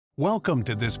Welcome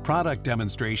to this product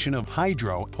demonstration of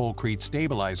HYDRO Polecrete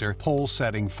Stabilizer pole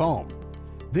setting foam.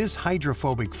 This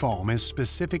hydrophobic foam is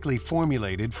specifically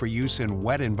formulated for use in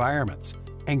wet environments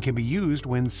and can be used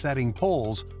when setting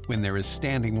poles when there is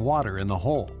standing water in the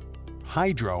hole.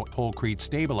 HYDRO Polecrete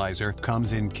Stabilizer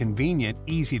comes in convenient,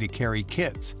 easy-to-carry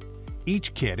kits.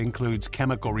 Each kit includes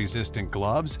chemical-resistant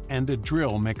gloves and a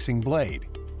drill mixing blade.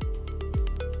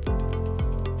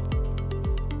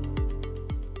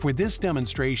 For this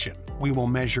demonstration, we will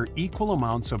measure equal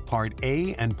amounts of Part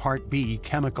A and Part B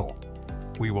chemical.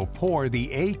 We will pour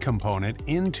the A component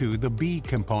into the B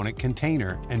component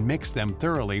container and mix them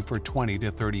thoroughly for 20 to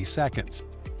 30 seconds,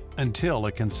 until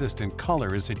a consistent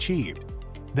color is achieved.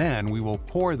 Then we will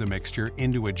pour the mixture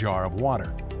into a jar of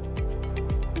water.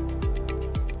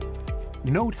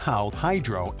 Note how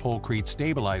HYDRO Polecrete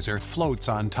Stabilizer floats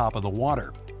on top of the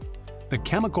water. The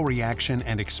chemical reaction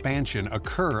and expansion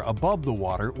occur above the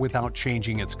water without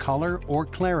changing its color or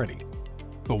clarity.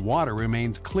 The water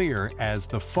remains clear as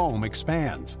the foam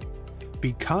expands.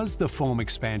 Because the foam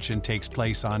expansion takes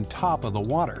place on top of the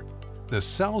water, the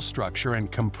cell structure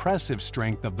and compressive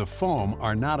strength of the foam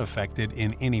are not affected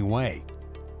in any way.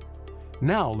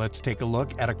 Now let's take a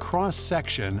look at a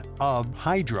cross-section of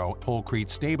HYDRO Polecrete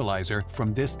Stabilizer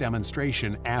from this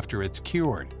demonstration after it's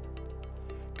cured,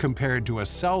 compared to a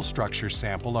cell structure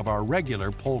sample of our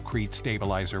regular Polecrete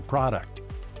Stabilizer product.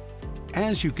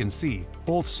 As you can see,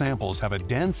 both samples have a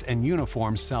dense and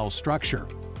uniform cell structure.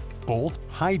 Both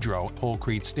HYDRO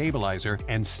Polecrete Stabilizer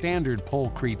and standard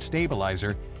Polecrete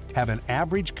Stabilizer have an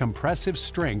average compressive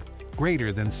strength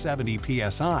greater than 70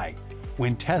 psi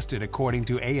when tested according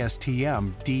to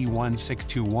ASTM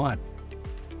D1621.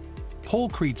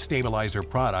 Polecrete Stabilizer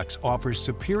products offer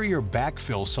superior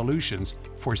backfill solutions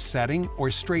for setting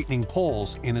or straightening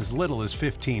poles in as little as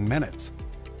 15 minutes,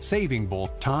 saving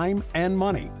both time and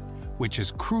money, which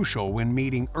is crucial when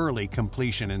meeting early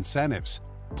completion incentives.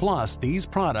 Plus, these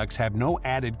products have no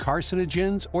added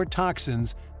carcinogens or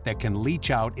toxins that can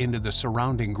leach out into the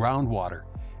surrounding groundwater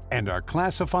and are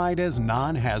classified as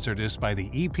non-hazardous by the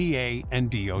EPA and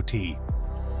DOT.